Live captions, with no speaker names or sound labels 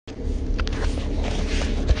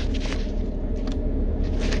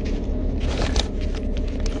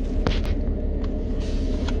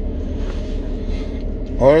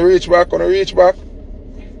On reach back, on reach back.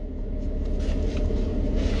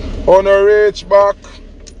 On reach back.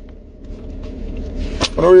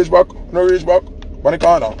 On reach back, on reach back. On the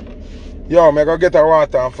corner. Yo, I go get a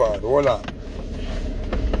water and forward. Hold on.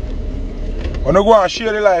 I go and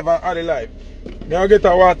share the life and add the life. I go get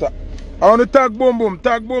a water. I want to tag boom boom,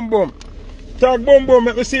 tag boom boom. Tag boom boom,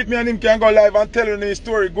 let me see if me and him can go live and tell you the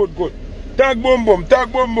story good. Tag boom boom,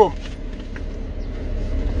 tag boom boom.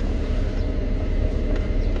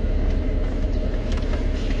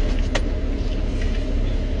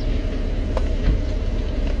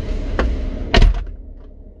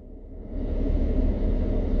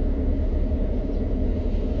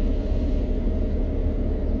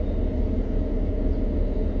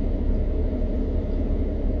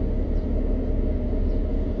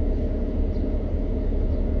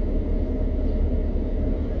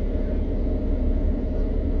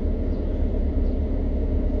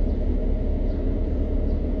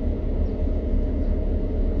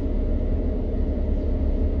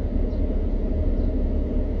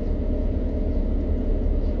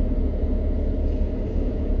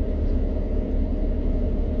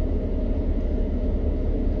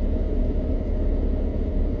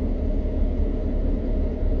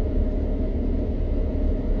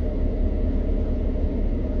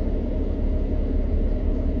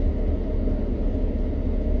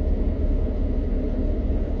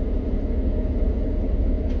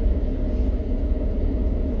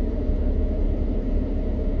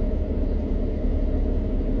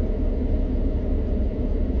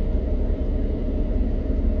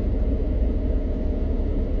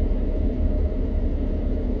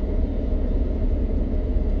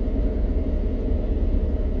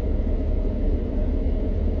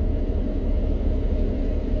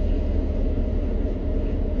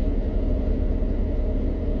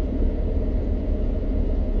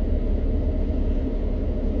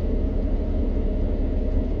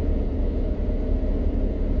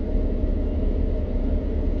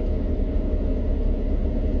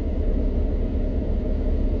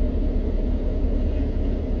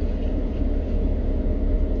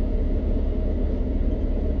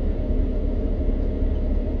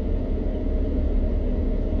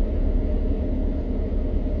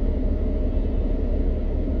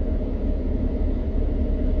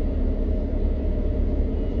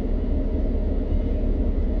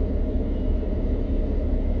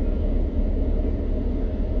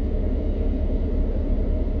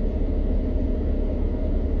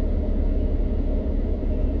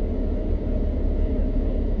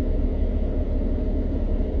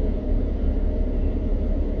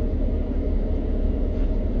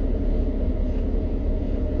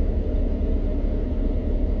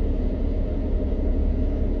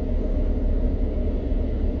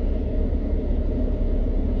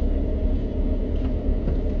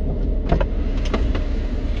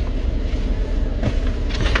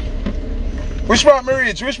 Which part me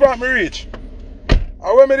reach? Which part me reach? And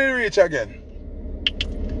where me did reach again?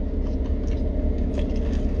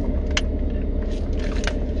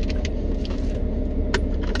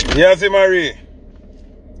 Yes, Marie.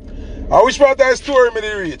 And which part of the story me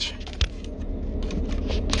did reach?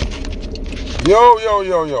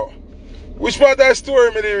 Yo. Which part of the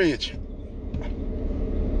story me did reach?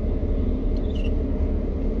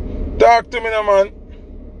 Talk to me now, man.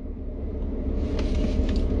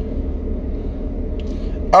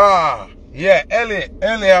 Yeah, Ellie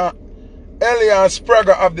and Sprague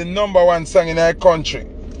have the #1 song in our country,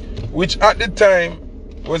 which at the time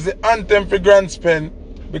was the anthem for Grand Spin,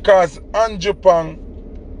 because Andrew Pang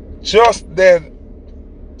just dead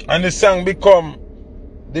and the song become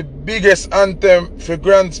the biggest anthem for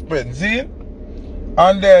Grand Spin, see?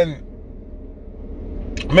 And then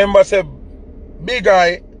remember say Big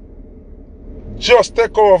Eye just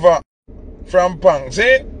take over from Pang,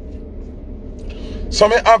 see? So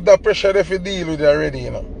me have that pressure if you deal with it already,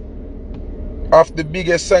 you know. Of the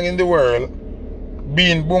biggest song in the world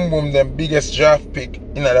being Boom Boom, the biggest draft pick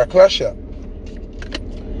in the clash.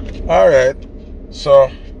 Alright. So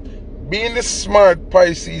being the smart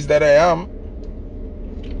Pisces that I am,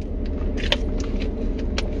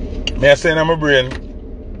 me I say in my brain,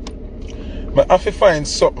 I have to find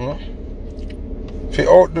something to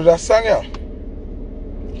outdo that song here.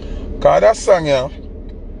 Because that song here,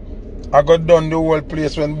 I got done the whole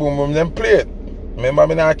place when Boom Boom them play it. Remember,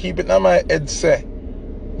 me now keep it in my head say,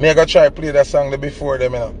 me I go try play that song before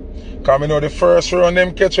them, you know. Because I know the first round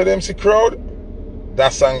them catch with them see crowd,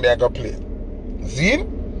 that song they I go play. See?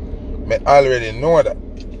 Me already know that.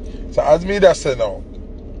 So as me that say now,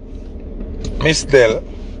 me still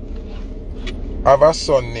have a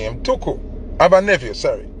son named Tuku. I have a nephew,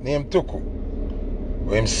 sorry, named Tuku.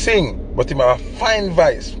 where him sing, but him have a fine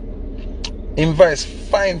voice. Him voice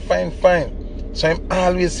fine. So him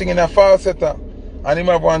always singing a falsetto. And him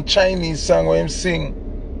have one Chinese song where him sing.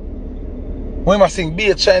 When him sing be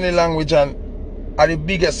a Chinese language and are the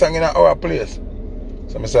biggest song in our place.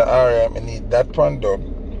 So I said, alright, I need that pan dub.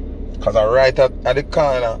 Because I right at the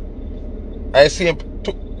corner. I see him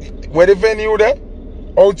where the venue there,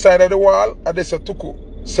 outside of the wall, and there's a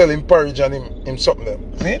tuku selling porridge and him something there.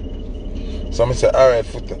 See? So I said, alright,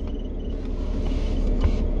 Foota.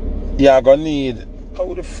 You're gonna need,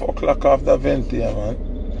 how the fuck lock off the vent here, man?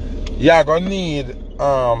 You're gonna need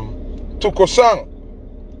tuku song.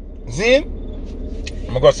 See?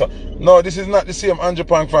 No, this is not the same Andrew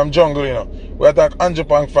Pang from Jungle, you know. We attack Andrew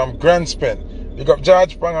Pang from Grandspen. We got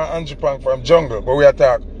George Pang and Andrew Pang from Jungle, but we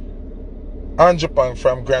attack Andrew Pang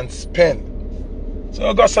from Grandspen. So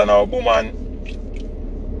I got now, boom, man.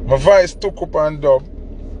 My voice took up and dub.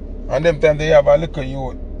 And them time they have a little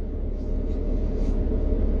youth.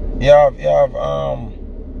 You have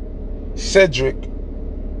Cedric,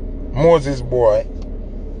 Moses boy,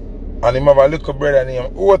 and him have a little brother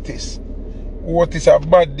named Otis. Otis a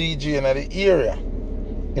bad DJ in the area,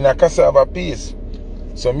 in a cassava piece.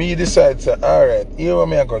 So me decide say, alright, here what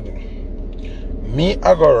me I go do. Me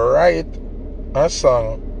I go write a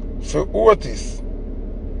song for Otis.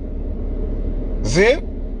 See?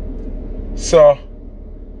 So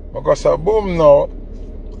I go say boom now,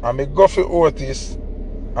 and me go for Otis,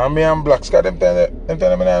 and me and Blacks, because them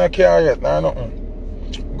tell me I don't care yet, nah,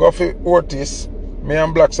 nothing. Go for Otis, me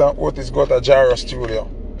and Blacks and Otis go to Gyro Studio.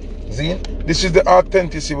 See? This is the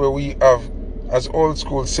authenticity where we have as old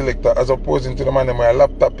school selector as opposing to the man with a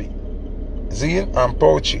laptopy. See? And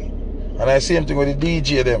pouchy. And I same thing with the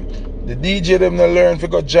DJ them. The DJ them they learn to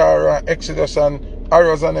go Gyro and Exodus and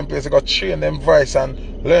Arrows and them place. They got train them voice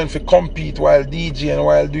and learn to compete while DJing,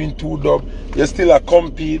 while doing 2-dub. You still a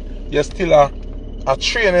compete, you still a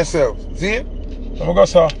train yourself. See? So I go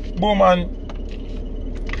say, boom man,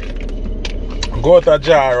 go to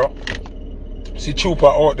Gyro. See Trooper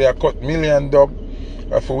out there cut million dub.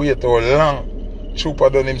 I have to wait how long. Trooper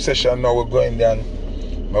done him session now, we're going there.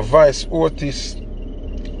 And my voice Otis.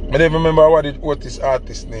 I don't remember what the Otis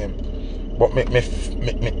artist name. But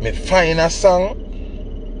me find a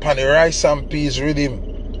song pan the rice and peas rhythm.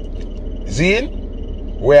 See?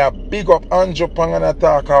 Where I big up Andrew Pang and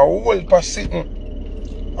attack a whole per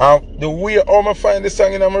sitting. And the way how I find the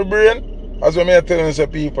song in my brain, as when I tell you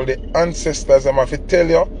people, the ancestors I'm have to tell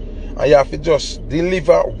you. And you have to just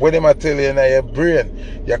deliver what them tell you in your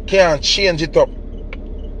brain. You can't change it up.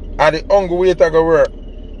 And the hungry way to go work.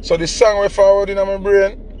 So the song we forward in my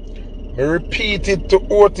brain, I repeat it to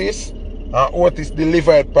Otis, and Otis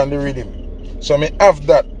deliver it on the rhythm. So I have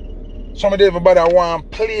that. Some of everybody want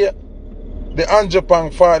to play the Andrew Pang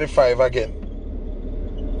 45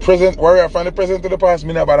 again. Present warrior from the present to the past,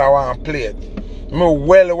 me nobody want to play it. Me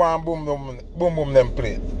well want boom them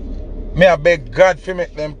play it. Me I beg God to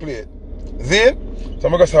make them play it. See? So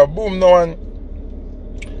I'm going to say boom now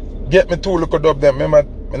and get me 2 look dub them. Remember,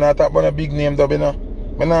 I not talk about a big name dub, you know.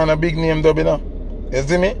 I not a big name dub, you know. You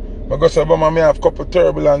see me? I'm going to say about me have a couple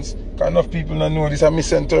turbulence. Because enough people don't know this. I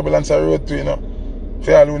missing turbulence I road to, you know.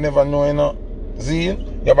 For all who never know, you know. See?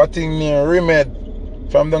 You have a thing named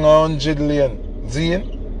Remed from down 100 lane. See?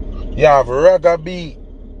 You have Ragabee.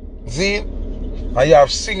 See? And you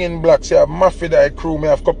have Singing Blacks, you have Mafia crew, me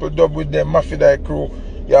have a couple dub with them, Mafia crew,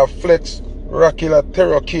 you have Flex, Rockilla,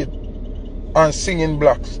 Terror Kid, and Singing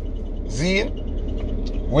Blacks. See?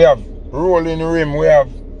 We have Rolling Rim, we have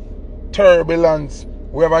Turbulence,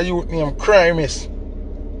 we have a youth named Crimis.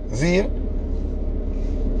 See?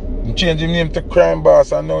 He changed his name to Crime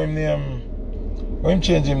Boss and now him name, what him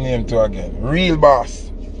change his name to again? Real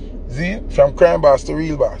Boss. See? From Crime Boss to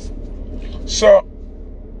Real Boss. So,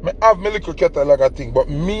 I have my little catalog of thing, but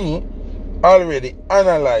me already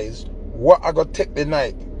analyze what I got take the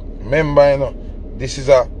night. Remember, you know, this is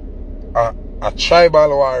a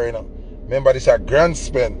tribal war, you know. Remember, this is a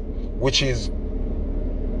Grandspen, which is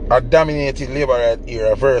a dominated labor right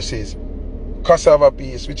era versus Cassava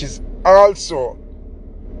Piece, which is also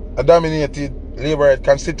a dominated labor right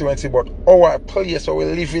constituency, but our place where we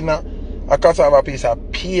live in a Cassava Piece, a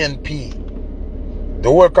PNP. The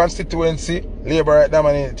whole constituency, labor right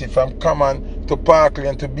dominated from Common to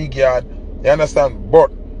Parkland to Big Yard. You understand? But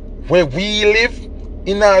where we live,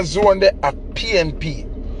 in our zone, there are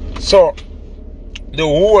PNP. So, the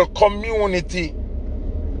whole community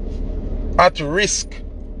at risk.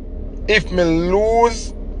 If me lose,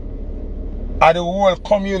 and the whole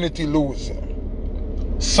community lose.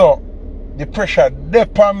 So, the pressure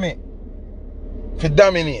dep on me to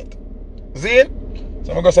dominate. See?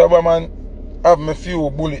 So, I'm going to say, man, have me few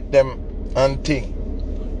bullet them and thing.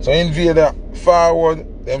 So invader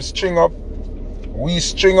forward, them string up, we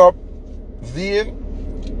string up, then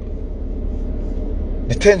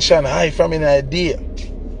the tension high from an idea.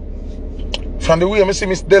 From the way I see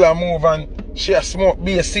Miss Della move and she a smoke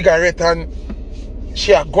be a cigarette and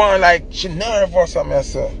she a going like she nervous and I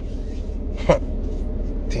say,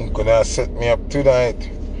 think could have set me up tonight.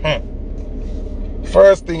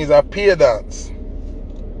 First thing is a peer dance.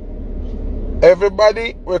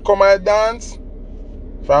 Everybody will come and dance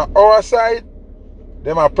from our side,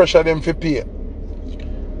 them a pressure them for pay.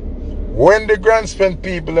 When the grand spend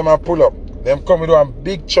people them a pull up, them come with a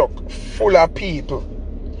big truck full of people.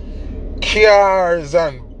 Cars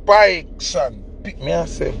and bikes and pick me and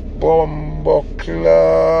say, Bumbo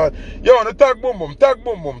Clad. Yo, no tag boom boom, tag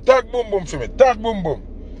boom boom, tag boom boom for me, tag boom boom.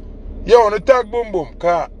 Yo, no tag boom boom,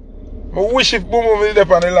 cause I wish if boom boom is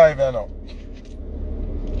there on the live you know.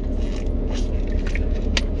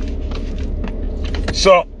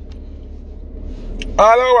 So,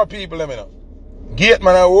 all our people, you know, gate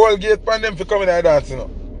man, a whole gate pan them for coming and dance, you know.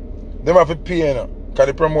 Them have to pay, you know, because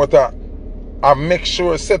the promoter I make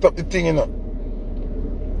sure set up the thing, you know.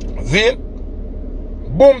 Then,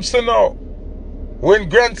 boom, so now, when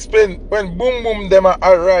Grand Spin, when boom boom them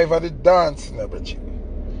arrive at the dance, you know,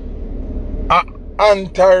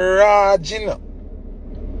 entourage, you know,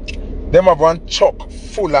 them have one truck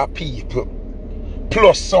full of people.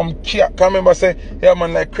 Plus some cat. Can remember say, yeah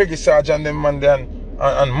man like Craigie Sarge and them man there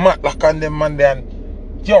and Matlock and them man there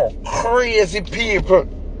and yo, crazy people.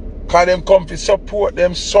 Cause them come to support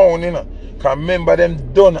them sound, you know. Cause remember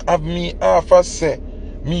them done have me offer say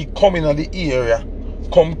me coming in the area,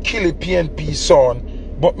 come kill the PNP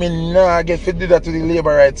sound, but me nah get to do that to the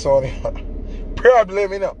labor rights sound.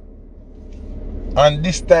 Problem, you know. And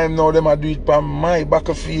this time now them a do it on my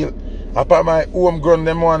battlefield, upon my home ground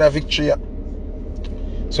them want a victory.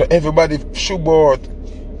 So everybody shoot out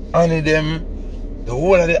and them, the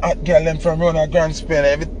whole of the hot girl them from around a Grand Spin,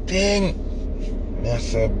 everything. And I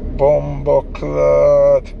said, Bumbo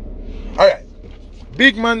Clad. Alright.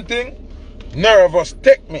 Big man thing, nervous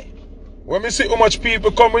take me. When me see how much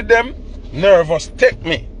people come with them, nervous take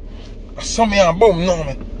me. Some and boom, no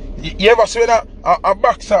man. You ever see that a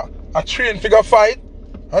boxer, a train figure fight,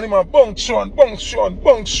 and him a bunk shone, bunk shone,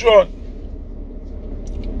 bunk shone.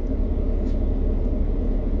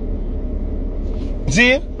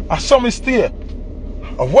 See, I saw me stay.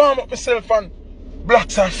 I warm up myself and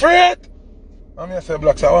blacks are afraid. I mean I say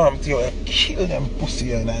blacks are warm to you. Kill them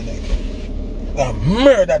pussy and I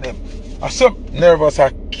murder them. I so nervous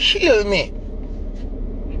I kill me.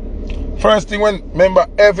 First thing when remember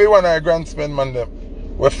everyone I Grand Spend man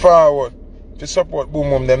them we forward to support boom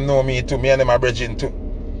boom them know me too. Me and them are bridging too.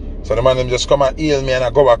 So the man them just come and heal me and I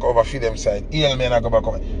go back over for them side. Heal me and I go back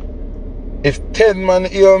over. If 10 man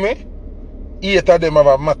heal me, 8 of them have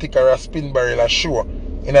a matic or a spin barrel or show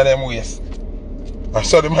in them waist. And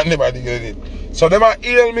so the man never deal with it. So them a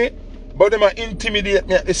heal me, but them a intimidate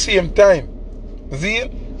me at the same time. See?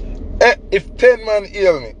 If 10 man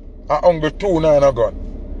heal me, I hungry 2 now and a gun.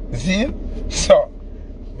 See? So,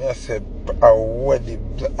 me I say, what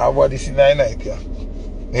this in the night here?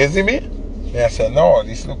 You see me? Me I say, no,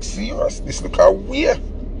 this looks serious. This look a weird.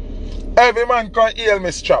 Every man can heal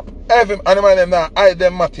me strap. Every and the man them now hide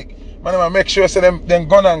them matic. Man, I make sure say them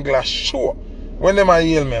gun and glass sure. When them a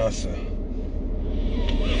heal me, I say,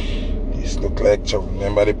 this look like trouble.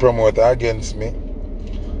 Remember the promoter against me.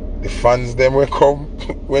 The fans them will come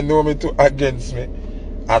when know me to against me.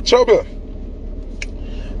 A trouble.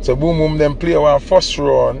 So boom boom them play one first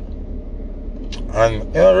round. And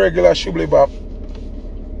you know regular shubli bop.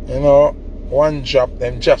 You know, one drop,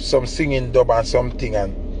 them drop some singing dub and something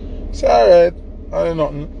and say alright, I do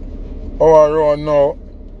nothing. Our round now.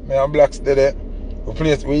 Me and blacks did it.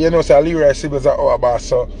 We you know say Leroy Siblings are our boss,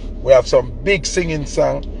 so we have some big singing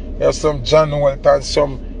song. We have some John Holt and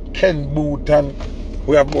some Ken Booth and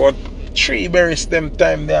we have about 3 berries them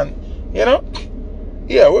time then. You know?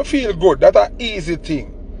 Yeah, we feel good. That's an easy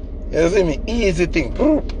thing. You see me? Easy thing.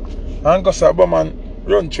 And go say man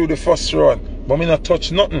run through the first round. But me not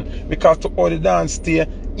touch nothing. Because to all the dance there,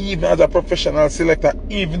 even as a professional selector,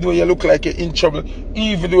 even though you look like you're in trouble,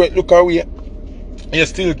 even though it look away, you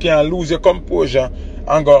still can't lose your composure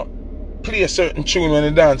and go play a certain tune when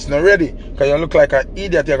you dance not ready. Because you look like an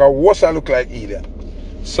idiot, you got worse I look like idiot.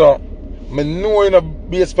 So, I know you know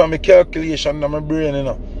based on my calculation in my brain, you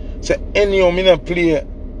know. So anyhow, I not play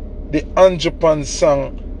the 100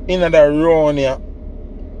 song in that round here.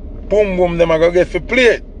 Boom boom, them I go get to play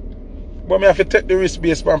it. But I have to take the risk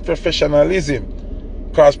based on professionalism.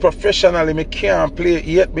 Because professionally I can't play it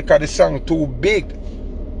yet because the song too big.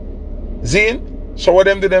 Zine? So what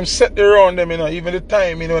them do, them set the round them, you know, even the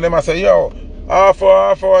time, you know, them I say, yo, half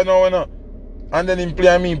hour now, you know. And then him play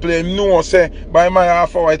and me play, him know, say, by my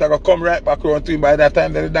half hour, it I go come right back around to him. By that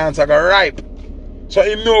time, the dance I go ripe. So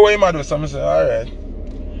him know what him a do. So I say, alright.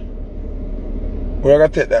 We're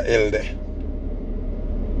going to take that L there.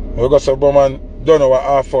 We're going to say, man, don't know what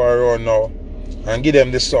half hour around now. And give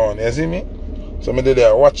them the sound, you see me? So me do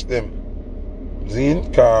there, watch them. See?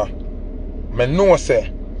 Because I know,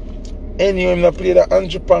 say, any him not play that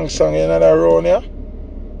Andrew Pang song in another round here,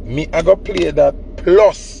 me I go play that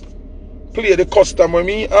plus play the custom where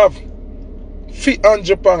me have fit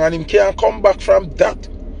Andrew Pang and him can't come back from that.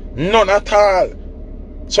 None at all.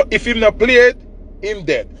 So if him not play it, him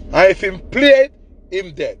dead. And if him play it,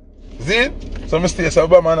 him dead. See? So I stay so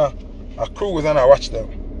man I cruise and I watch them.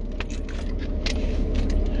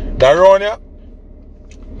 That round here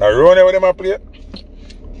where them a play,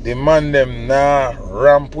 the man them nah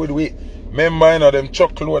ramp with we. Remember, you know, them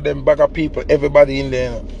chuck load, them bag of people, everybody in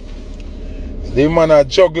there, you know. The man a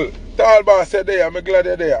juggle. Tall boss said there, I'm glad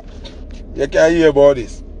they're there. You can hear about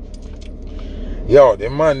this. Yo, the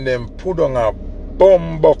man them put on a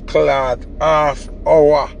bumbo-clad half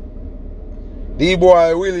hour. The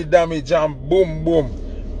boy really damage and boom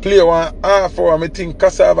boom. Play one half hour, me think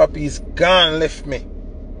cassava piece gone left me.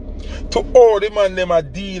 To all the man them a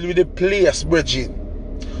deal with the place, bridging.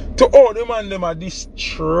 To all the man them a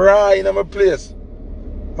destroy in my place.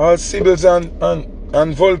 All Sibbles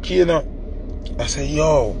and Volcano. I say,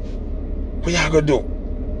 yo, what you gonna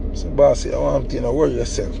do? So boss say, I want to worry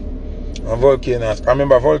yourself. And Volcano, I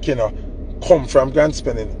remember Volcano come from Grand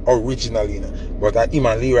Spending originally, you know, but him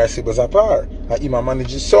and Leroy Sibbles apart. And him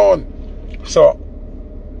manage his son. So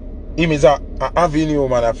him is a avenue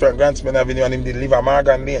man, a Grand Spending Avenue, and him did live a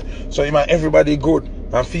Morgan Lane. So him and everybody good.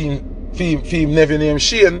 And him never name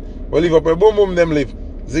Shane, we live up a boom boom them live.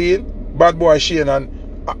 See? Bad boy Shane and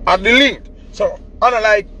at the link. So I don't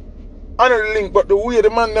like the link, but the way the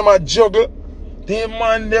man them a juggle, the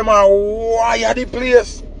man them a wire the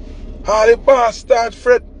place. All the bastard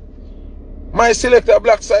Fred. My selector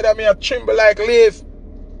black side of me a tremble like leaf.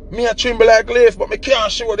 Me a tremble like leaf, but me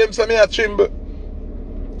can't show them say me a tremble.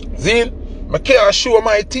 See? Me can't show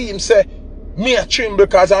my team say me a tremble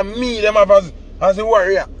because I me them have as a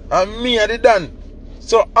warrior. And me a the done.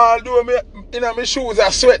 So although me in my shoes I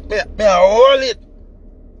sweat, me a hold it.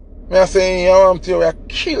 Me a say, I want to you,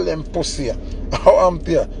 kill them pussy. How am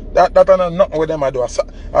to that ain't nothing with them I do. I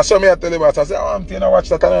saw me a tell you about I say, I want to watch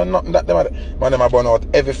that and nothing that them I do. Man them a burn out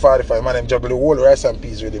every 45, man them juggle the whole rice and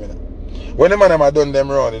peas with him. You know. When the man them a done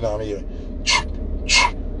them round, you know me here.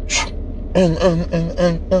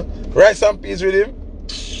 Rice and peas with him.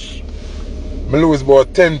 I lose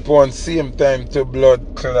about 10 pounds same time to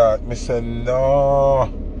blood clot. I say, no.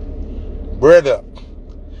 Brother,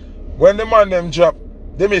 when the man them drop,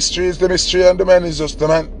 the mystery and the man is just the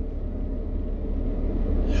man.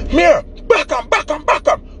 Here, back 'em. Boom,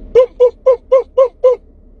 boom, boom, boom, boom, boom.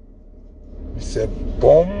 I say,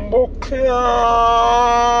 Bumbo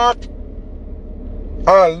clot.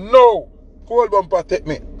 I'll know. Cold bumper take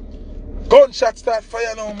me. Gunshot start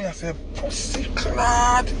fire now. I say, pussy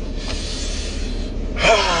clot.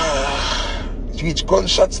 Reach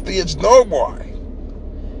gunshot stage now, boy.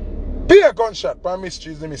 Be a gunshot. But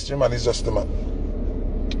mystery is the mystery man, is just the man.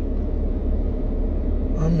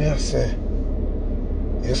 And me I say,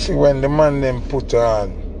 you see when the man them put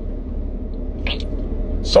on,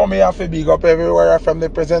 so me have to big up everywhere from the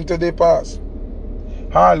present to the past.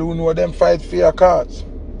 All who know them fight for your cards.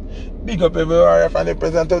 Big up everywhere from the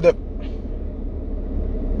present to the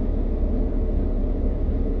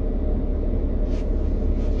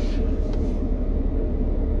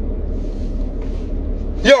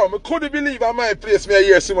Yo, I couldn't believe at my place me I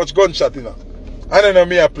hear so much gunshot, you know. I don't know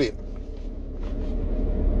me I play.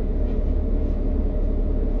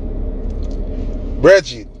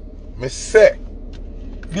 Bridget, me say,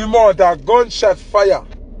 the amount of gunshot fire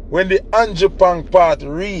when the Andrew Pang part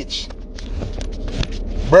reach.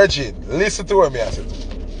 Bridget, listen to what me I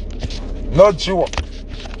said. Not joke.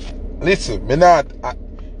 Listen, me not.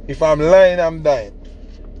 If I'm lying, I'm dying.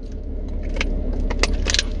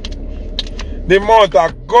 The amount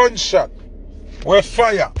of gunshot with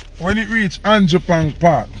fire when it reach Andrew Pang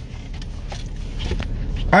Park.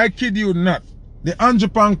 I kid you not. The Andrew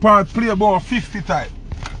Pang Park play about 50 times.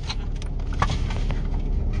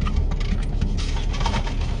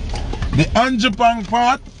 The Andrew Pang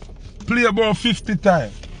Park play about 50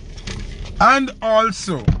 times. And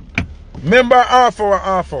also, remember half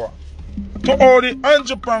hour. To all the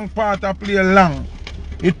Andrew Pang part I play long,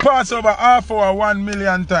 it pass over half hour 1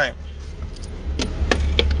 million times.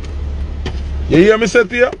 You hear me say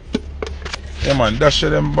to you? Yeah man, dash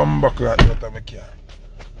them bum buckle out of my car.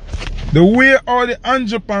 The way all the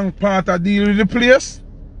Anjopang part of deal with the place,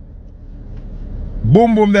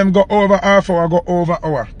 boom boom them go over half hour, go over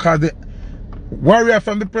hour. Cause the warrior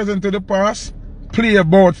from the present to the past play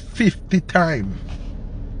about 50 times.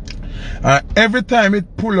 And every time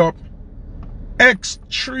it pull up,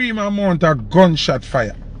 extreme amount of gunshot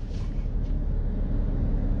fire.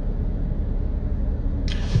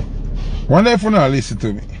 Wonder if you not listen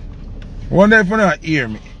to me. Wonder if you not hear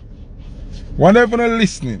me. Wonder if you not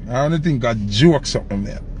listening. I don't think I joke something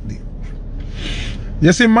there.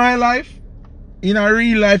 You see, my life, in a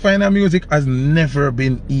real life and in music, has never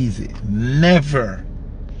been easy. Never.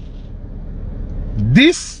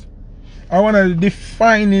 This are one of the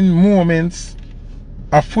defining moments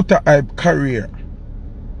of Foota Hype career.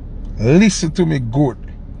 Listen to me good.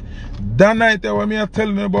 That night that me are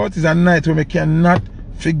telling you about is a night where me cannot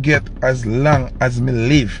forget as long as me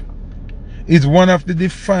live. It's one of the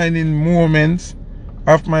defining moments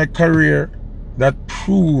of my career that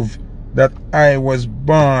prove that I was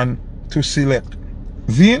born to select.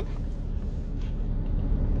 See?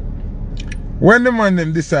 When the man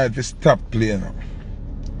them decide to stop playing now,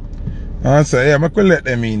 I say, yeah, I could let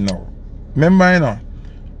them in now. Remember, you know,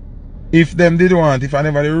 if them did want, if I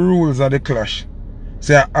never the rules of the clash,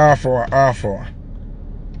 say a half hour,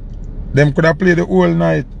 them could have played the whole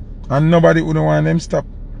night and nobody would want them stop.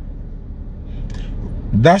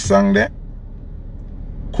 That song there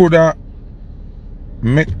could have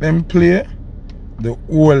make them play the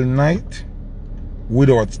whole night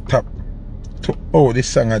without stop to how the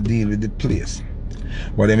song deal with the place.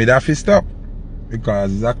 But them would have to stop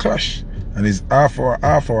because it's a clash and it's half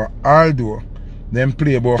hour, although them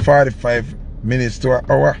play about 45 minutes to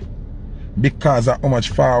an hour because of how much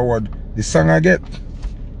forward the song I get.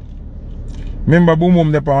 Remember boom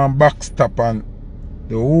boom they on backstop and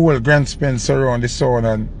the whole Grand Spence around the sound,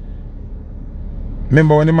 and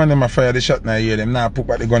remember when the man them a fire the shot in the ear, them now put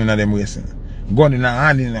back the gun in them waist. Gun in the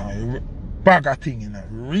hand in a bag of thing in a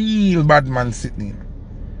real bad man sitting in.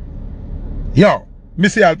 Yo, me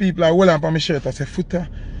see all people are well on my shirt. I say, Foota,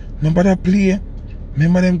 nobody play.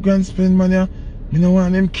 Remember them Grand Spence man ya? Me no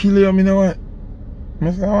want them kill you, me no want.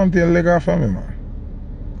 I say, I want to take a leg off of me, man.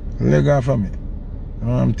 Leg off of me. I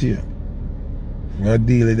want to tell you. I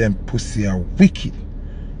deal with them pussy are wicked.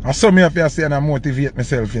 I saw me have to say and I motivate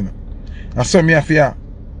myself, you know. I saw me have to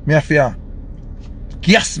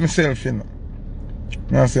gas myself, you know.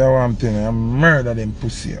 I say, I want to tell you, I murder them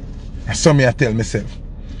pussy. I saw me I tell myself.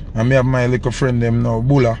 And me have my little friend them now,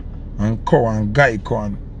 Bulla and Cow and Guy Cow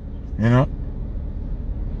and, you know,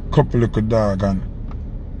 couple little dog, and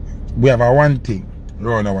we have a one thing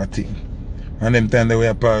around our thing. And them time that we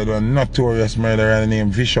are part of a notorious murderer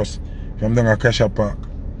named Vicious from down at Cassia Park.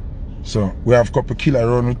 So we have a couple killer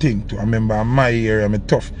around the thing too. I remember in my area I'm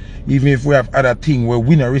tough. Even if we have other thing where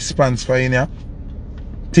we no response for in here,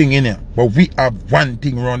 thing in here. But we have one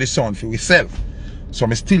thing around the sound for ourselves. So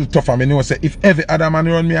I'm still tough, and I know say if every other man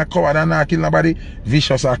around me a coward and not kill nobody,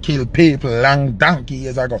 Vicious a kill people long donkey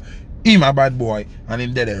years ago. Him a bad boy and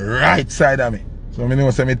him dead the right side of me. So I know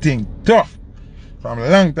say me think tough. From a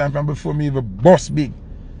long time, from before me even bust big.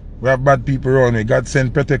 We have bad people around me. God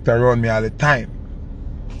send protector around me all the time.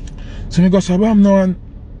 So me go say bam now and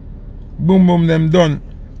boom boom them done.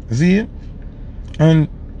 See? And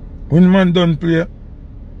when the man done play,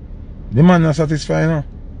 the man not satisfied, you know.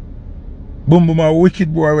 Boom boom a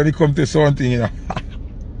wicked boy when it come to something, you know.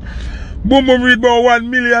 Boom boom read about 1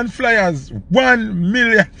 million flyers. 1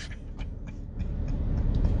 million.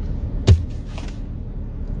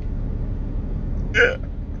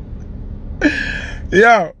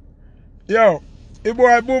 Yo, the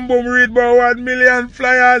boy boom boom read about 1 million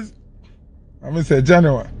flyers. I'm gonna say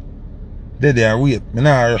January. They are wait. Me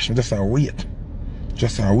nah rush, me just a wait.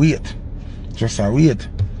 Just a wait. Just a wait.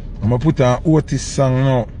 I'm gonna put an Otis song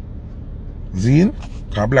now. Zine?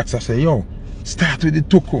 Cause Blacks I say, yo, start with the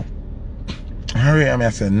Tuku. Hurry, I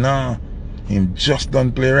say, nah. Him just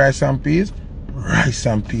done play Rice and Peas. Rice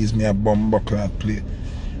and Peas me a bumbuckle play.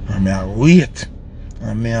 And me a wait.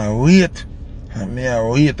 And me a wait. And me a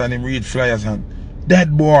wait and him read flyers and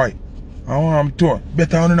dead boy. I want him to.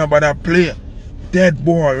 Better I don't know about that play. Dead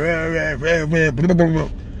boy.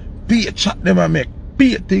 Be a chat them a make.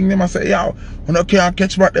 Be a thing them a say, yo, when I can't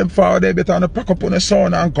catch back them forward, they better pack up on the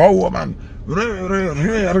sun and go, man. I'm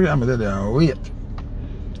there wait.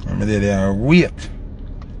 I'm there wait.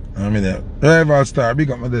 I'm there. Rival Star,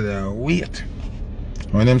 big up me there wait.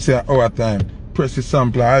 When them say our time, press the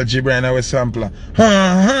sampler, algebra and our sampler.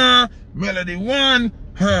 Melody 1.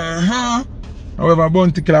 However,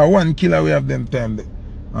 bounty killer 1 killer we have them time.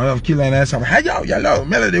 I have killer and I say, hey yo, yellow,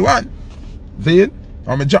 Melody 1. See it?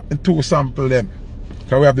 I'm going to drop the 2 sample them.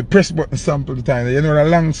 Because we have the press button sample the time. You know the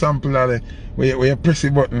long sample where you press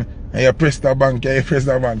the button and you press the bank, you press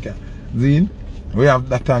the bank. See it? We have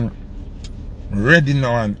that one ready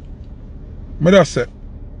now. And I just say,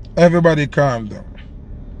 everybody calm down.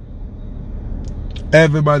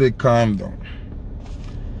 Everybody calm down.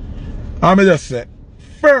 And I just say,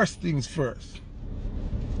 first things first.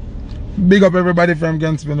 Big up everybody from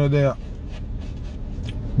Gunspen there.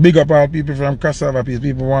 Big up all people from Cassava Peace.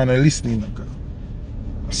 People want to listen.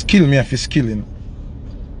 Skill me if you skilling.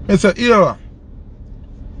 I say, yo,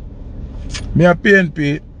 me a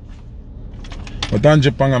PNP, but in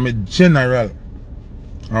Japan I'm a general.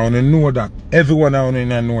 I want to know that. Everyone I want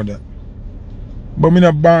to know that. But me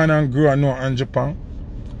not born and grow and know Anjapang.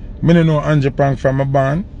 Me don't know Anjapang from a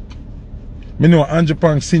born. Me know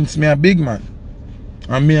Anjapang since me a big man.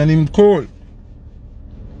 And me and him cold.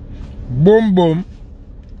 Boom Boom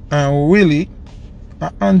and Willie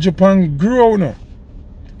and Anjapang grow now.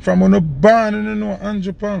 From on a born and know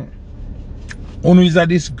Anjapang. Ono is a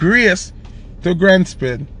disgrace to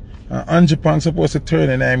Grandsped. And Anjapang supposed to turn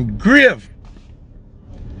in him grave.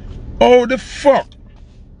 How the fuck?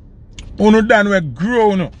 Ono done we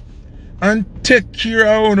grow no and take care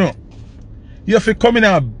of Ono. You have to come in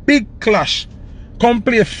a big clash. Come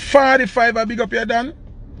play 45 a big up your done.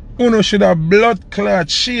 Ono should have blood clot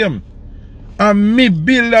shame. And me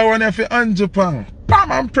build that one for Anjapang.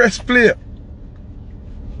 Bam and press play.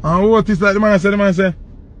 And what is that the man said? The man said,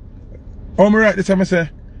 how me write this and I say,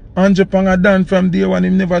 Anjapang a done from day one,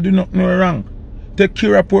 him never do nothing wrong. Take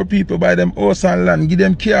care of poor people, buy them house and land, give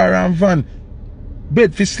them car and van,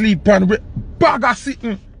 bed for sleep and bag of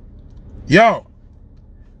sitting. Yo,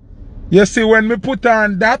 you see when me put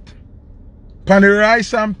on that, pan the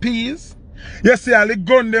rice and peas, you see all the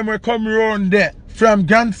gun them will come around there from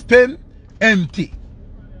Gunspen, empty.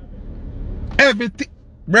 Everything,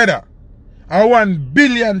 brother. I 1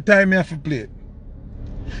 billion time I have to play it.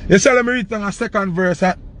 You see let me read on a second verse.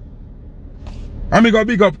 And me go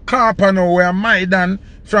big up Carper now where my Dan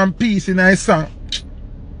from Peace in his song.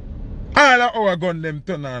 All of our gun them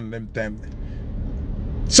turn on them time.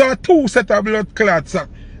 So 2 set of blood clot song.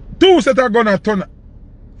 2 set of gun a turn.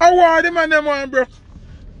 I want the man them one bro.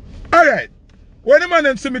 Alright. When the man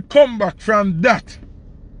them see me come back from that.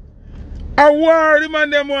 I want the man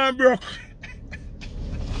them one bro.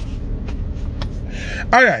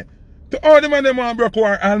 Alright. To all the man them want broke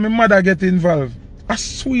war, all my mother get involved. I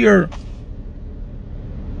swear.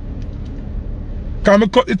 Can I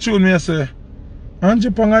cut the tune me and say,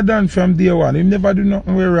 Anjapang a done from day one. He never do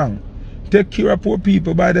nothing wrong. Take care of poor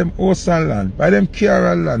people, buy them house and land, buy them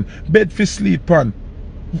care and land, bed for sleep on.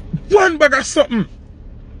 1 bag of something.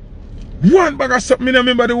 1 bag of something. I don't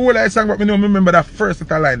remember the whole of the song, but I don't remember that first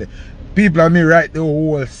little line. People and me write the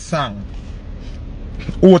whole song.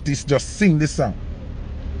 Otis just sing the song.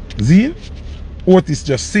 Zine? Otis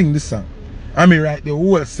just sing the song. And me write the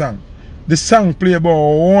whole song. The song play about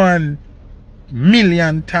 1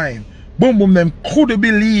 million times. Boom boom them couldn't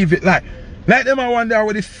believe it. Like them I wonder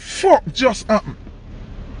what the fuck just happened.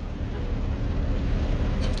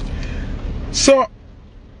 So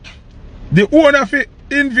the owner of it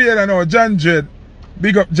invader now, John Dredd.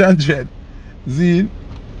 Big up John Dredd. Zine.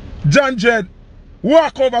 John Dredd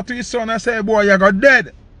walk over to his son and say, boy, you got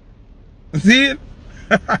dead. Zine.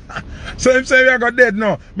 So him say we got dead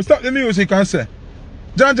now. Me stop the music and say,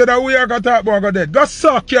 John Dredd, we got talk about got dead. Go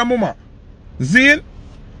suck your mama. Zine.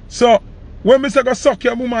 So when me say go suck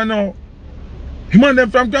your mama now, him and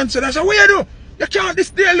them from Grandson, I say, what you do? You can't this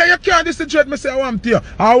deal, you can't this Dredd. Me say, I want to you.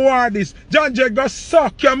 I want this. John Dredd go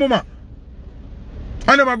suck your mama.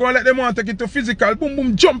 And them I go let them want to take it to physical. Boom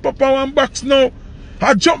boom jump up on one box now.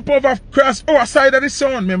 I jump over across our side of the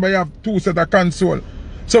sound. Remember you have 2 sets of console.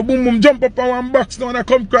 So boom boom jump up on one box now and I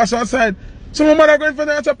come across one side. So my mother going for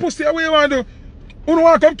that and say, pussy, what you want to do? You don't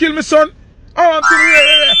want to come kill me son? I want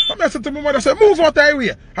to I said to my mother, say, move out of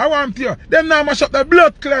way. I want to. Them now mash up the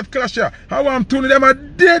blood clot clash here. I want to. Them are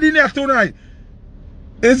dead in here tonight.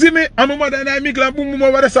 You see me? And my mother and I make like boom boom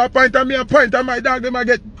over there, so I point and me a point and my dog them I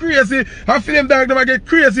get crazy. I feel them dog them I get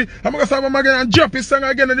crazy. I'm gonna start again and drop his song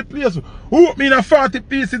again in the place. Whoop me in a 40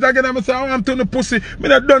 pieces again. I'm gonna say, I want to the pussy. Me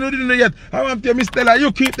not done with it yet. I want to Miss Stella,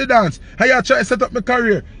 you keep the dance. I try to set up my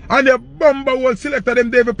career. And the bomber will selector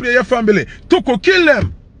them they will play your family. Tuku, kill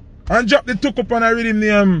them. And drop the Tuku and I read him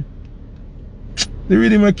name. The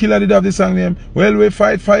rhythm will killer did have the song name. Well, we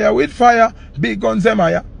fight fire with fire. Big guns them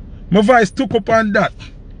higher. My voice took up on that.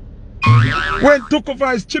 When took up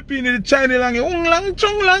voice chipping in the Chinese language, lang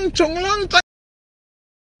chung lang chung lang